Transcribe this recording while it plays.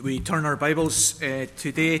We turn our Bibles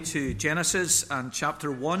today to Genesis and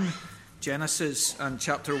chapter 1. Genesis and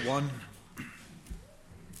chapter 1.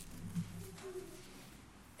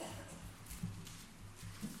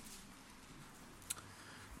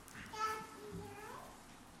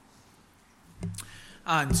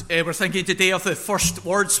 And we're thinking today of the first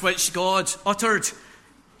words which God uttered.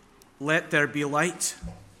 Let there be light.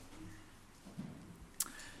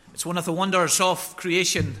 It's one of the wonders of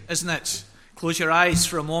creation, isn't it? Close your eyes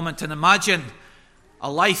for a moment and imagine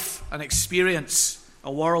a life, an experience,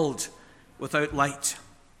 a world without light.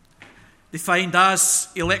 Defined as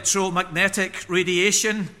electromagnetic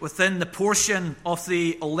radiation within the portion of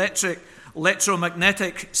the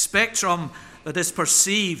electromagnetic spectrum that is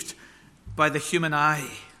perceived by the human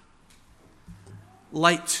eye.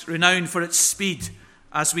 Light, renowned for its speed,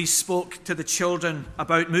 as we spoke to the children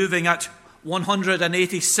about moving at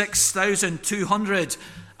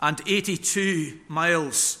 186,282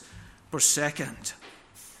 miles per second.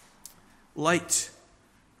 Light,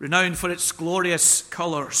 renowned for its glorious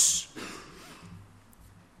colours.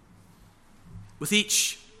 With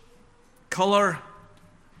each colour,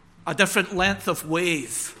 a different length of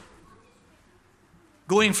wave.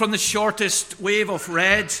 Going from the shortest wave of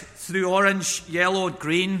red through orange, yellow,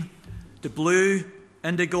 green, to blue,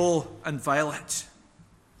 indigo, and violet.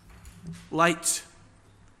 Light,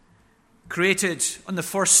 created on the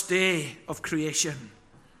first day of creation.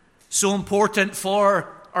 So important for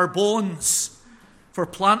our bones, for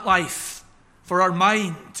plant life, for our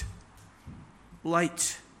mind.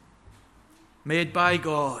 Light, made by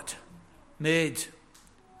God, made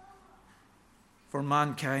for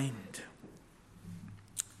mankind.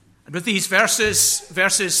 And with these verses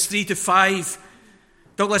 3 to 5,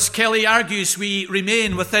 Douglas Kelly argues we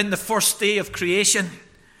remain within the first day of creation.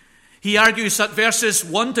 He argues that verses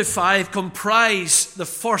 1 to 5 comprise the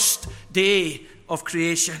first day of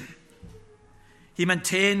creation. He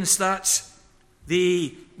maintains that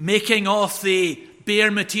the making of the bare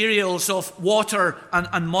materials of water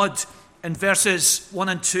and mud in verses 1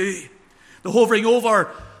 and 2, the hovering over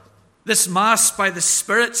this mass by the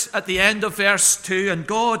Spirit at the end of verse 2, and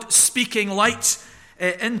God speaking light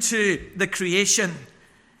into the creation.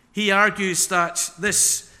 He argues that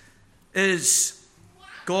this is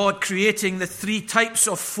God creating the three types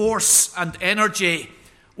of force and energy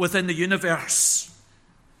within the universe: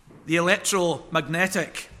 the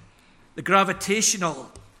electromagnetic, the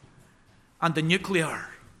gravitational, and the nuclear.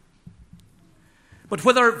 But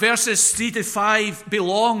whether verses 3 to 5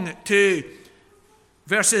 belong to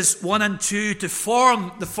verses 1 and 2 to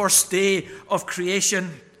form the first day of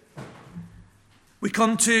creation, we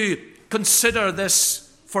come to consider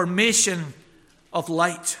this formation of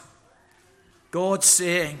light. God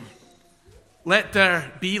saying, let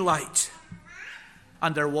there be light,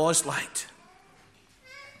 and there was light.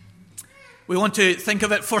 We want to think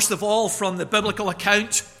of it, first of all, from the biblical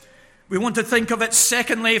account. We want to think of it,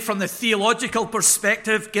 secondly, from the theological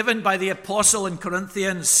perspective given by the apostle in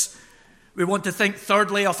Corinthians. We want to think,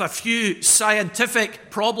 thirdly, of a few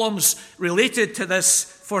scientific problems related to this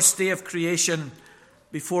first day of creation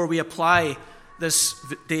before we apply this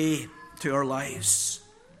day to our lives.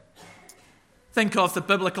 Think of the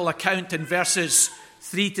biblical account in verses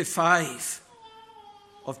 3 to 5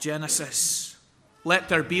 of Genesis. Let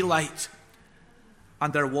there be light,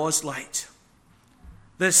 and there was light.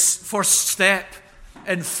 This first step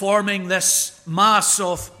in forming this mass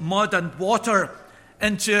of mud and water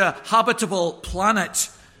into a habitable planet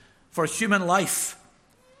for human life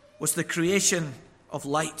was the creation of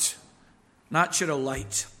light, natural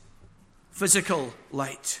light, physical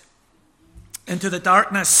light. Into the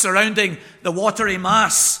darkness surrounding the watery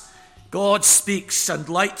mass, God speaks and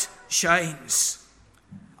light shines.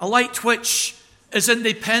 A light which is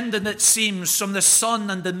independent, it seems, from the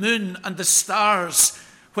sun and the moon and the stars,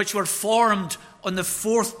 which were formed on the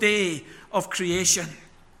fourth day of creation.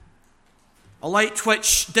 A light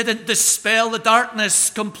which didn't dispel the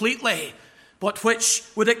darkness completely, but which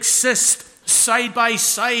would exist side by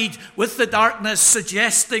side with the darkness,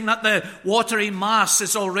 suggesting that the watery mass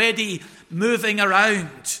is already moving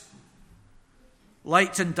around.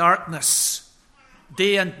 Light and darkness,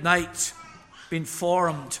 day and night, being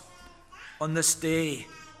formed on this day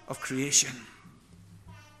of creation.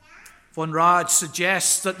 Von Rad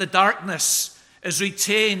suggests that the darkness is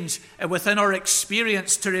retained within our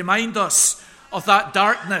experience to remind us of that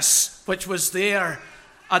darkness which was there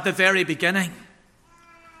at the very beginning.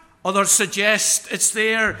 Others suggest it's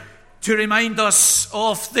there to remind us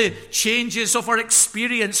of the changes of our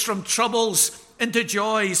experience from troubles into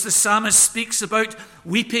joys. The psalmist speaks about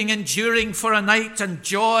weeping enduring for a night and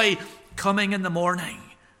joy coming in the morning.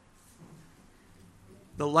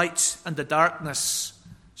 the light and the darkness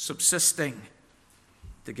subsisting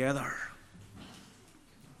together.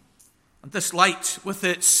 And this light, with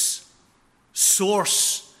its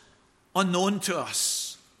source unknown to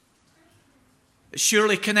us, is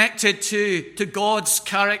surely connected to God's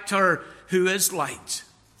character, who is light,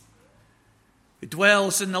 who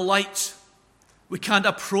dwells in the light we can't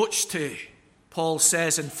approach to, Paul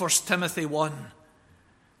says in 1 Timothy 1.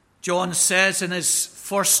 John says in his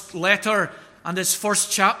first letter and his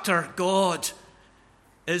first chapter, God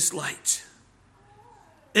is light.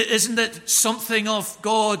 Isn't it something of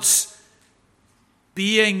God's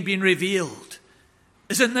being revealed?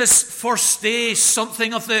 Isn't this first day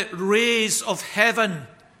something of the rays of heaven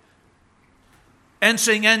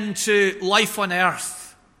entering into life on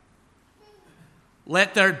earth?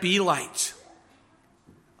 Let there be light.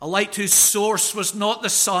 A light whose source was not the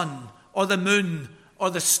sun or the moon or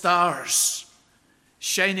the stars,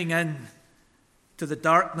 shining in to the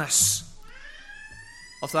darkness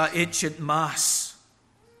of that ancient mass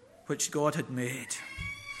which God had made.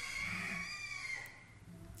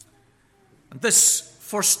 And this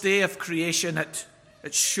first day of creation, it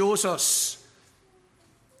shows us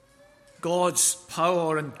God's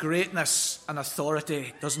power and greatness and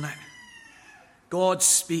authority, doesn't it? God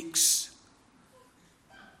speaks,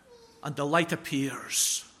 and the light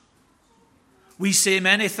appears. We say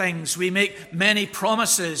many things, we make many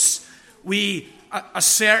promises, we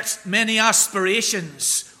assert many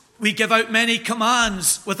aspirations, we give out many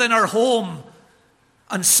commands within our home,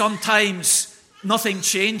 and sometimes nothing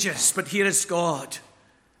changes. But here is God.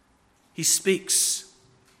 He speaks,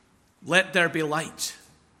 let there be light,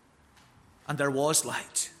 and there was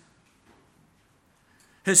light.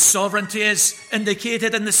 His sovereignty is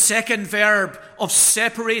indicated in the second verb of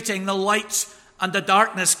separating the light and the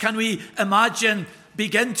darkness. Can we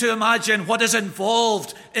begin to imagine what is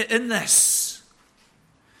involved in this?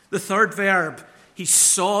 The third verb, he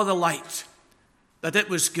saw the light, that it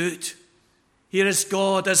was good. Here is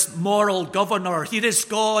God as moral governor. Here is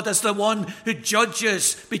God as the one who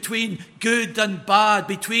judges between good and bad,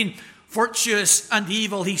 between virtuous and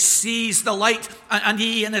evil. He sees the light, and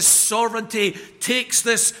he in his sovereignty takes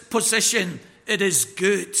this position. It is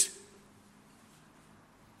good.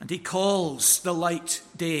 And he calls the light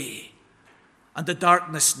day and the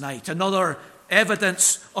darkness night. Another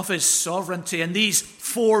evidence of his sovereignty. And these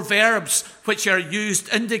four verbs which are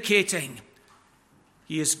used indicating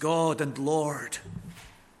he is God and Lord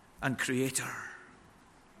and Creator.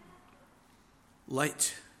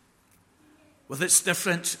 Light, with its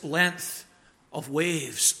different length of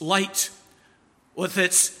waves. Light, with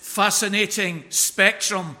its fascinating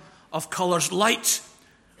spectrum of colours. Light,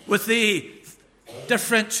 with the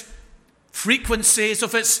different frequencies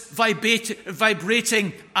of its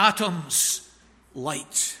vibrating atoms.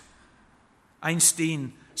 Light.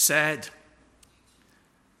 Einstein said,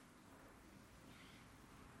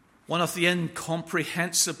 one of the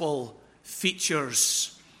incomprehensible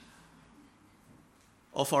features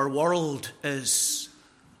of our world is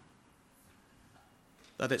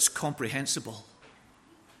that it's comprehensible.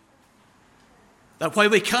 That while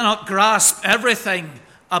we cannot grasp everything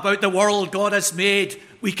about the world God has made,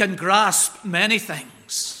 we can grasp many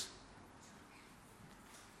things.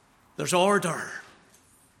 There's order.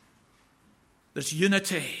 There's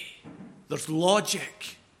unity. There's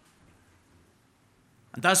logic.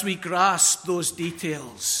 And as we grasp those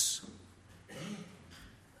details,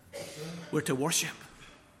 we're to worship.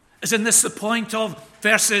 Isn't this the point of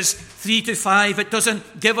verses 3 to 5? It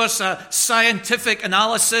doesn't give us a scientific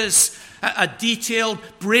analysis, a detailed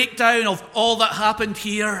breakdown of all that happened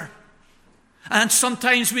here. And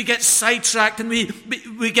sometimes we get sidetracked and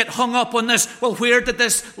we get hung up on this. Well, where did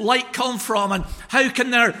this light come from? And how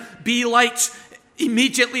can there be light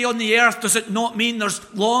immediately on the earth? Does it not mean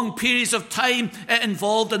there's long periods of time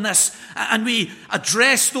involved in this? And we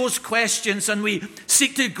address those questions and we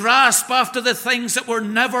seek to grasp after the things that we're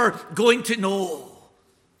never going to know.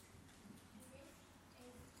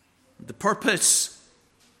 The purpose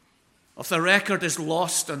of the record is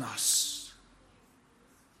lost on us.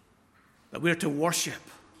 That we're to worship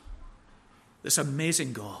this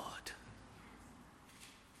amazing God.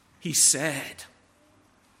 He said,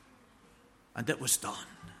 and it was done.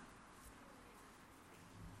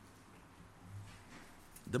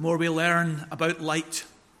 The more we learn about light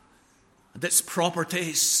and its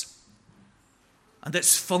properties and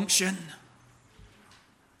its function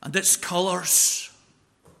and its colours,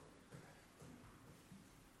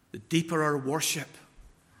 the deeper our worship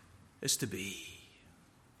is to be.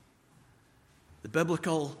 The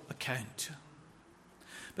biblical account.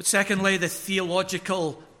 But secondly, the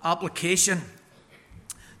theological application.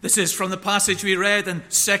 This is from the passage we read in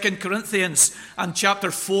 2 Corinthians and chapter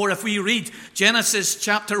 4. If we read Genesis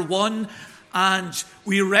chapter 1 and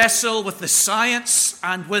we wrestle with the science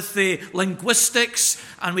and with the linguistics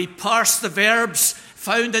and we parse the verbs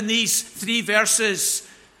found in these 3 verses,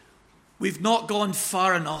 we've not gone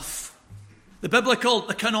far enough.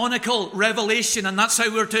 The canonical revelation, and that's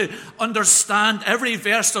how we're to understand every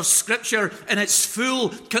verse of Scripture in its full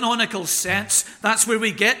canonical sense. That's where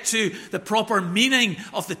we get to the proper meaning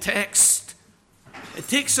of the text. It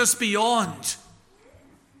takes us beyond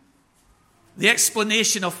the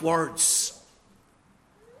explanation of words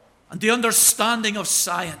and the understanding of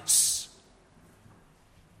science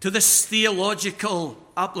to this theological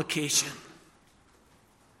application.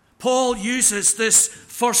 Paul uses this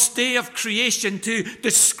first day of creation to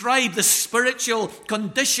describe the spiritual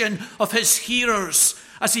condition of his hearers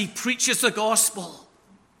as he preaches the gospel.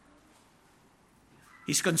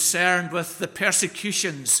 He's concerned with the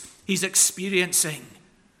persecutions he's experiencing,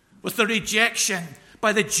 with the rejection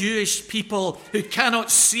by the Jewish people who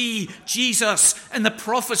cannot see Jesus in the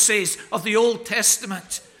prophecies of the Old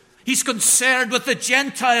Testament. He's concerned with the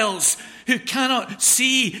Gentiles who cannot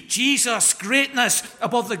see Jesus' greatness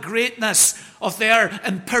above the greatness of their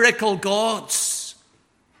empirical gods.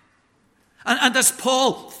 And as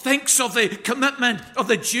Paul thinks of the commitment of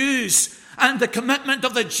the Jews and the commitment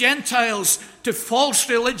of the Gentiles to false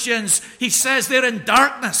religions, he says they're in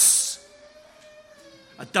darkness.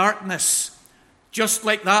 A darkness just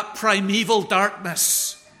like that primeval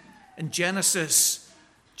darkness in Genesis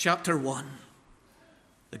chapter 1.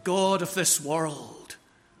 The God of this world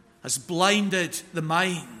has blinded the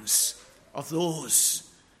minds of those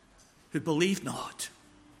who believe not.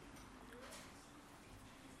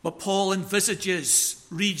 But Paul envisages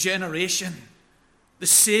regeneration, the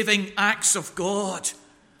saving acts of God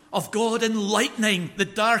enlightening the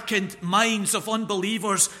darkened minds of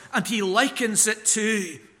unbelievers, and he likens it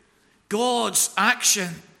to God's action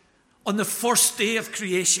on the first day of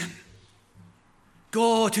creation.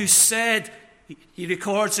 God who said, he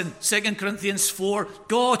records in 2 Corinthians 4,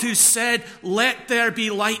 God who said, "Let there be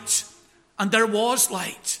light," and there was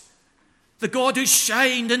light. The God who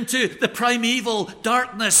shined into the primeval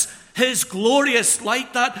darkness, his glorious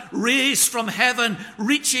light, that rays from heaven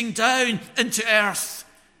reaching down into earth.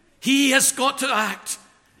 He has got to act.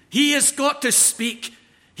 He has got to speak.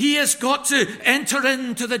 He has got to enter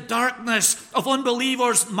into the darkness of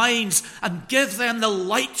unbelievers' minds and give them the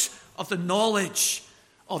light of the knowledge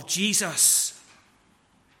of Jesus,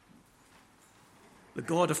 the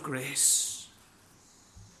God of grace.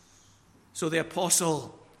 So the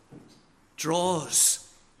apostle draws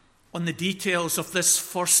on the details of this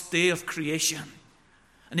first day of creation,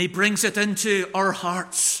 and he brings it into our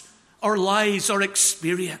hearts, our lives, our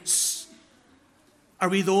experience. Are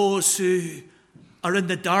we those who are in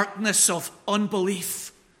the darkness of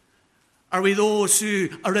unbelief? Are we those who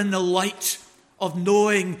are in the light of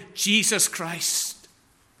knowing Jesus Christ,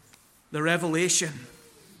 the revelation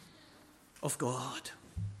of God?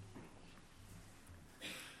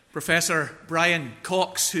 Professor Brian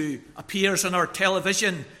Cox, who appears on our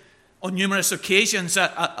television on numerous occasions,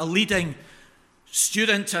 a leading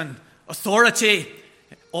student and authority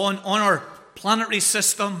on our planetary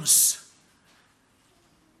systems,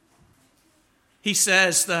 he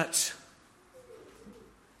says that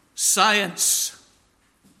science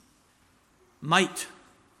might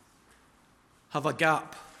have a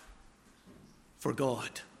gap for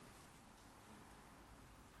God.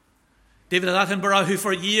 David Attenborough, who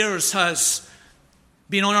for years has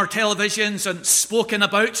been on our televisions and spoken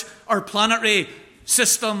about our planetary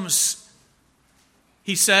systems,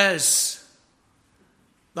 he says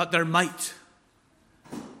that there might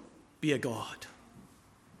be a God.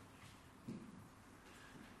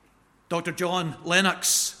 Dr. John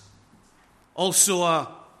Lennox, also a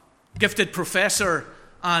gifted professor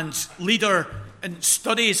and leader in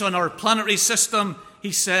studies on our planetary system,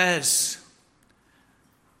 he says,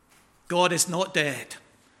 God is not dead.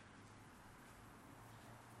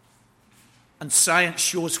 And science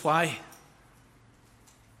shows why.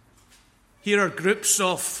 Here are groups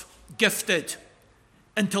of gifted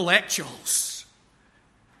intellectuals,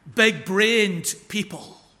 big-brained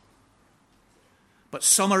people, but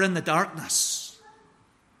some are in the darkness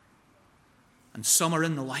and some are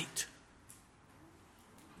in the light.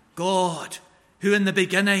 God, who in the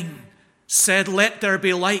beginning said, "Let there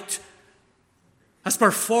be light," has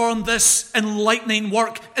performed this enlightening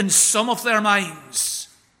work in some of their minds,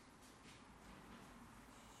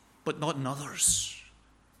 but not in others.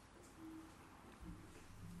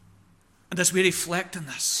 And as we reflect on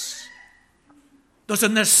this,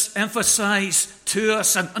 Doesn't this emphasize to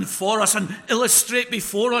us and for us and illustrate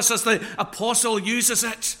before us, as the apostle uses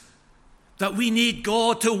it, that we need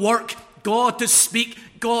God to work, God to speak,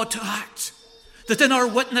 God to act? That in our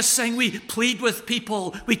witnessing we plead with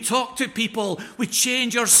people, we talk to people, we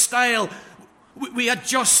change our style, we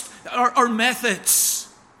adjust our methods,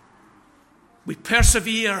 we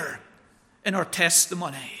persevere in our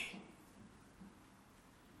testimony.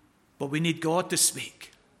 But we need God to speak,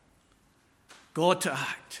 God to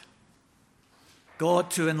act, God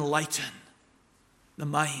to enlighten the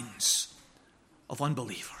minds of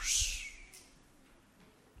unbelievers.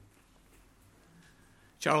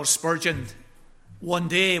 Charles Spurgeon one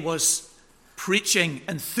day was preaching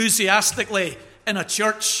enthusiastically in a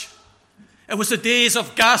church. It was the days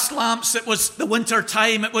of gas lamps. It was the winter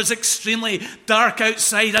time. It was extremely dark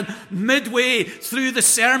outside. And midway through the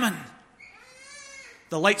sermon,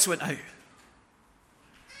 the lights went out.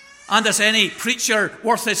 And as any preacher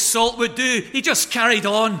worth his salt would do, he just carried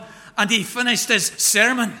on and he finished his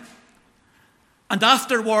sermon. And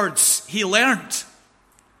afterwards, he learned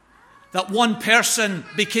that one person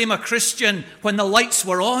became a Christian when the lights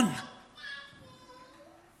were on,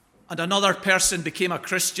 and another person became a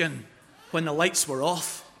Christian when the lights were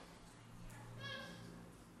off.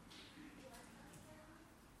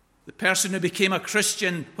 The person who became a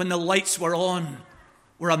Christian when the lights were on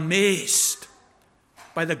were amazed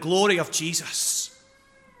by the glory of Jesus.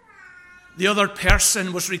 The other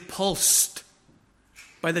person was repulsed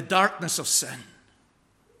by the darkness of sin.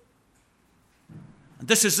 And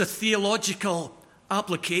this is the theological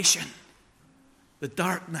application. The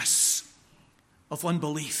darkness of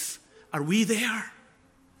unbelief. Are we there?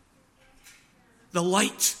 The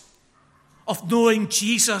light of knowing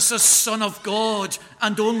Jesus as Son of God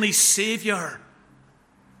and only Savior.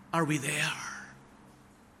 Are we there?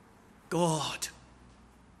 God,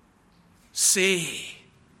 say,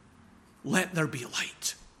 let there be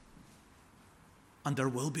light. And there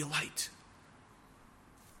will be light.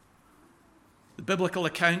 The biblical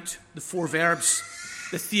account, the four verbs,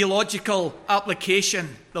 the theological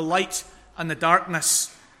application, the light and the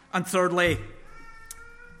darkness, and thirdly,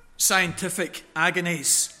 scientific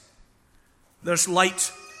agonies. There's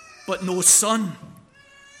light, but no sun.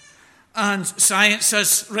 And science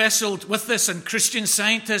has wrestled with this, and Christian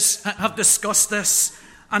scientists have discussed this.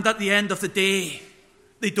 And at the end of the day,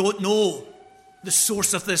 they don't know the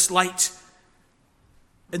source of this light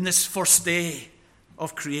in this first day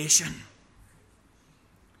of creation.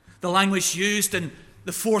 The language used in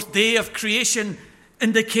the fourth day of creation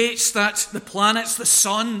indicates that the planets, the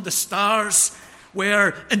sun, the stars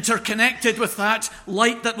were interconnected with that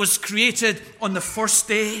light that was created on the first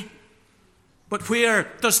day. But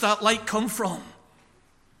where does that light come from?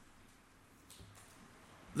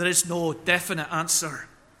 There is no definite answer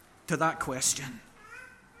to that question.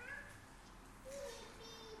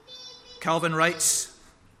 Calvin writes,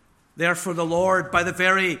 "Therefore the Lord, by the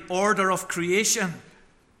very order of creation,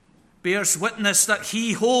 bears witness that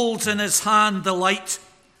he holds in his hand the light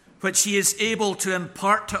which he is able to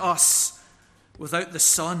impart to us without the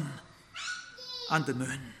sun and the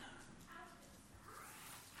moon."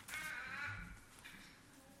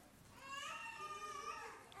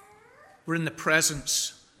 We're in the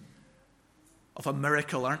presence of a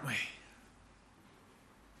miracle, aren't we?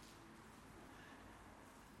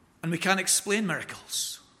 And we can't explain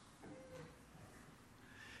miracles.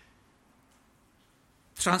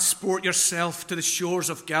 Transport yourself to the shores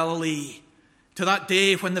of Galilee, to that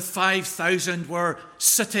day when the 5,000 were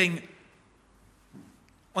sitting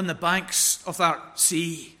on the banks of that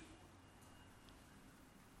sea.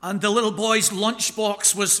 And the little boy's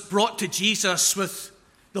lunchbox was brought to Jesus with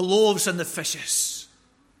the loaves and the fishes.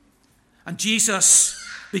 And Jesus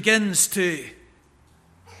begins to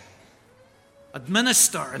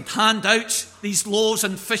administer and hand out these loaves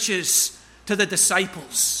and fishes to the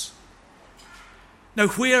disciples. Now,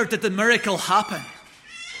 where did the miracle happen?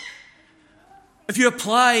 If you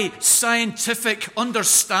apply scientific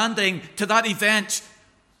understanding to that event,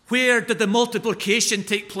 where did the multiplication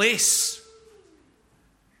take place?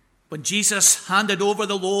 When Jesus handed over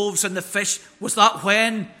the loaves and the fish, was that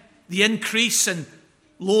when the increase in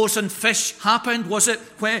loaves and fish happened? Was it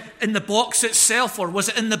in the box itself, or was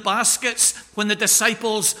it in the baskets when the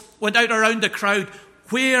disciples went out around the crowd?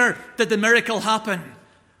 Where did the miracle happen?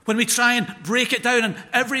 When we try and break it down, and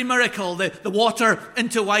every miracle, the water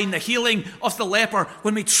into wine, the healing of the leper,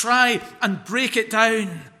 when we try and break it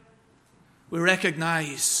down, we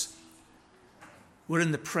recognize we're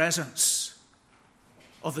in the presence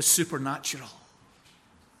of the supernatural.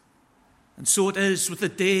 And so it is with the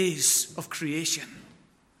days of creation.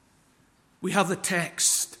 We have the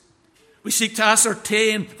text. We seek to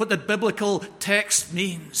ascertain what the biblical text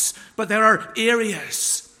means. But there are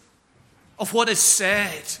areas of what is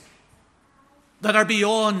said that are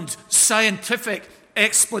beyond scientific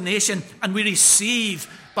explanation, and we receive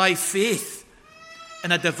by faith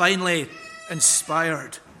in a divinely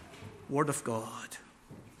inspired Word of God.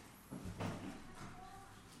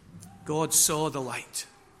 God saw the light,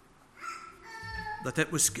 that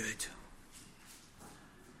it was good.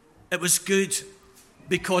 It was good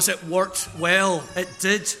because it worked well. It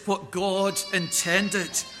did what God intended.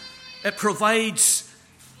 It provides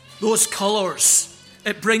those colours.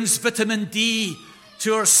 It brings vitamin D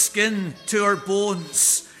to our skin, to our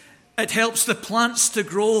bones. It helps the plants to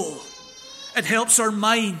grow. It helps our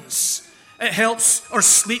minds. It helps our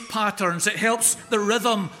sleep patterns. It helps the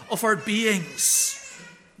rhythm of our beings.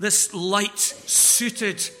 This light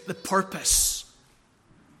suited the purpose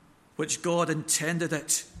which God intended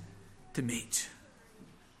it to meet.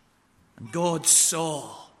 And God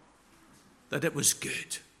saw that it was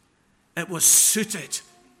good. It was suited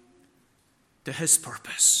to his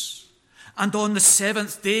purpose. And on the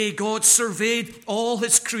seventh day, God surveyed all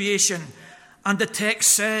his creation. And the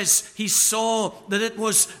text says he saw that it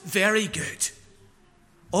was very good.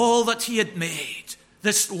 All that he had made,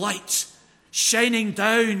 this light shining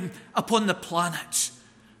down upon the planet,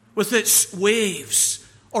 with its waves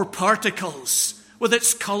or particles, with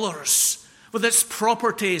its colours, with its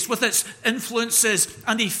properties, with its influences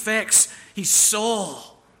and effects, he saw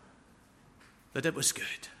that it was good.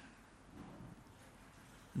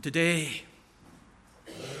 And today,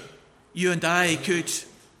 you and I could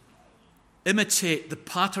imitate the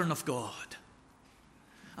pattern of God.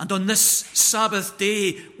 And on this Sabbath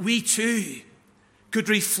day, we too could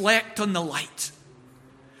reflect on the light.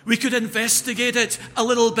 We could investigate it a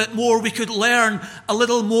little bit more. We could learn a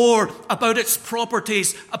little more about its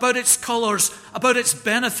properties, about its colours, about its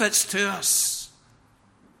benefits to us.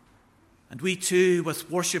 And we too, with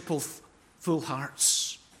worshipful full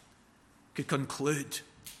hearts, could conclude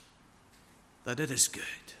that it is good.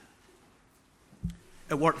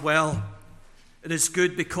 It worked well. It is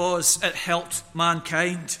good because it helped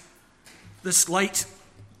mankind. This light,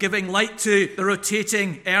 giving light to the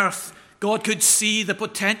rotating earth, God could see the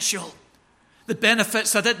potential, the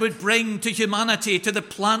benefits that it would bring to humanity, to the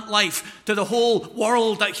plant life, to the whole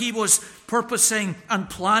world that he was purposing and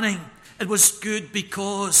planning. It was good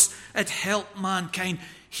because it helped mankind.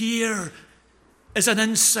 Here is an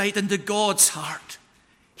insight into God's heart.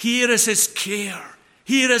 Here is his care.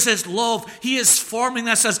 Here is his love. He is forming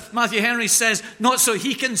this, as Matthew Henry says, not so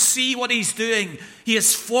he can see what he's doing. He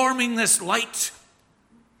is forming this light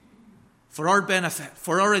for our benefit,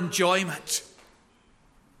 for our enjoyment,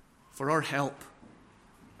 for our help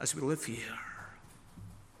as we live here.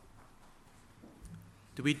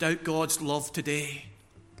 Do we doubt God's love today?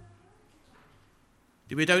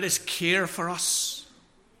 Do we doubt his care for us,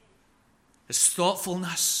 his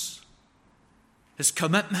thoughtfulness, his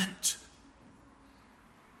commitment?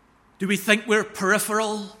 Do we think we're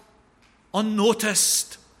peripheral,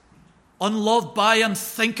 unnoticed, unloved by, and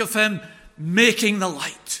think of him making the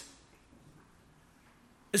light?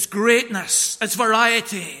 Its greatness, its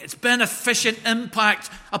variety, its beneficent impact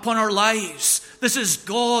upon our lives. This is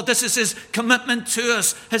God. This is his commitment to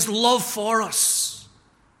us, his love for us.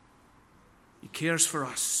 He cares for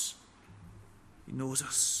us. He knows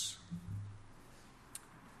us.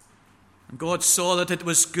 And God saw that it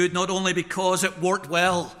was good not only because it worked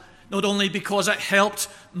well, not only because it helped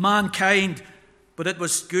mankind, but it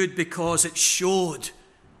was good because it showed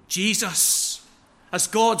Jesus. As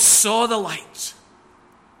God saw the light,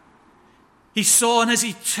 he saw in his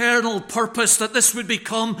eternal purpose that this would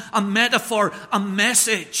become a metaphor, a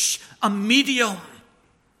message, a medium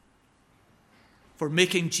for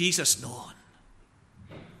making Jesus known.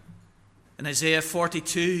 In Isaiah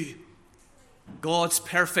 42, God's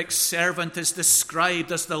perfect servant is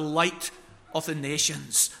described as the light of the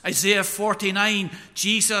nations. Isaiah 49,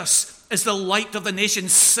 Jesus is the light of the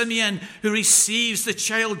nations. Simeon, who receives the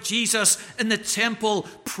child Jesus in the temple,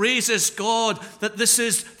 praises God that this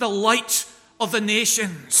is the light of the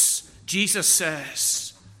nations. Jesus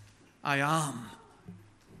says, I am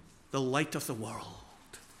the light of the world.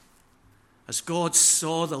 As God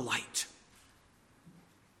saw the light,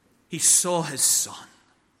 he saw his Son.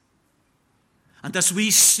 And as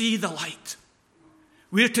we see the light,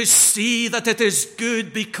 we're to see that it is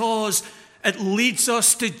good because it leads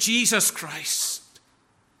us to Jesus Christ,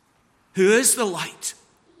 who is the light.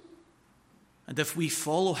 And if we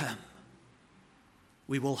follow him,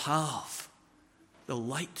 we will have the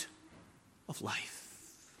light of life.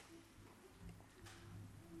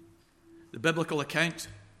 The biblical account,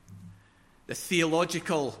 the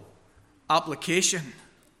theological application,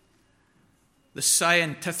 the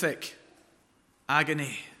scientific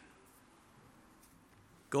agony.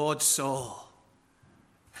 God saw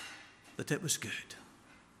that it was good.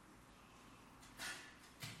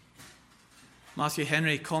 Matthew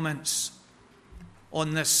Henry comments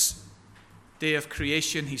on this day of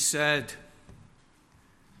creation. He said,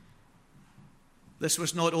 this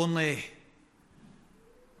was not only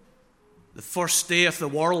the first day of the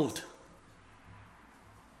world,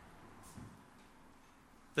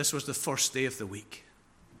 this was the first day of the week.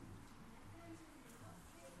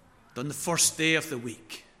 On the first day of the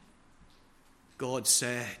week, God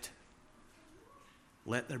said,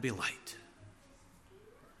 let there be light.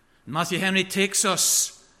 Matthew Henry takes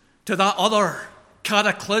us to that other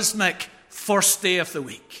cataclysmic first day of the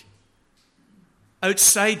week,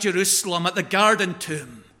 outside Jerusalem at the Garden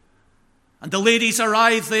Tomb. And the ladies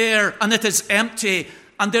arrive there, and it is empty,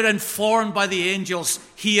 and they're informed by the angels,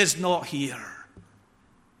 he is not here.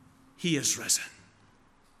 He is risen.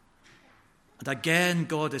 And again,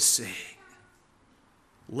 God is saying,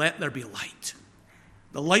 let there be light.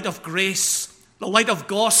 The light of grace, the light of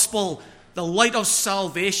gospel, the light of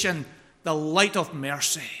salvation, the light of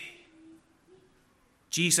mercy.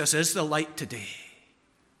 Jesus is the light today.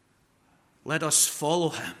 Let us follow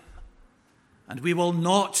him, and we will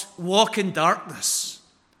not walk in darkness,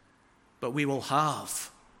 but we will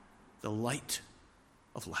have the light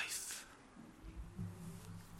of life.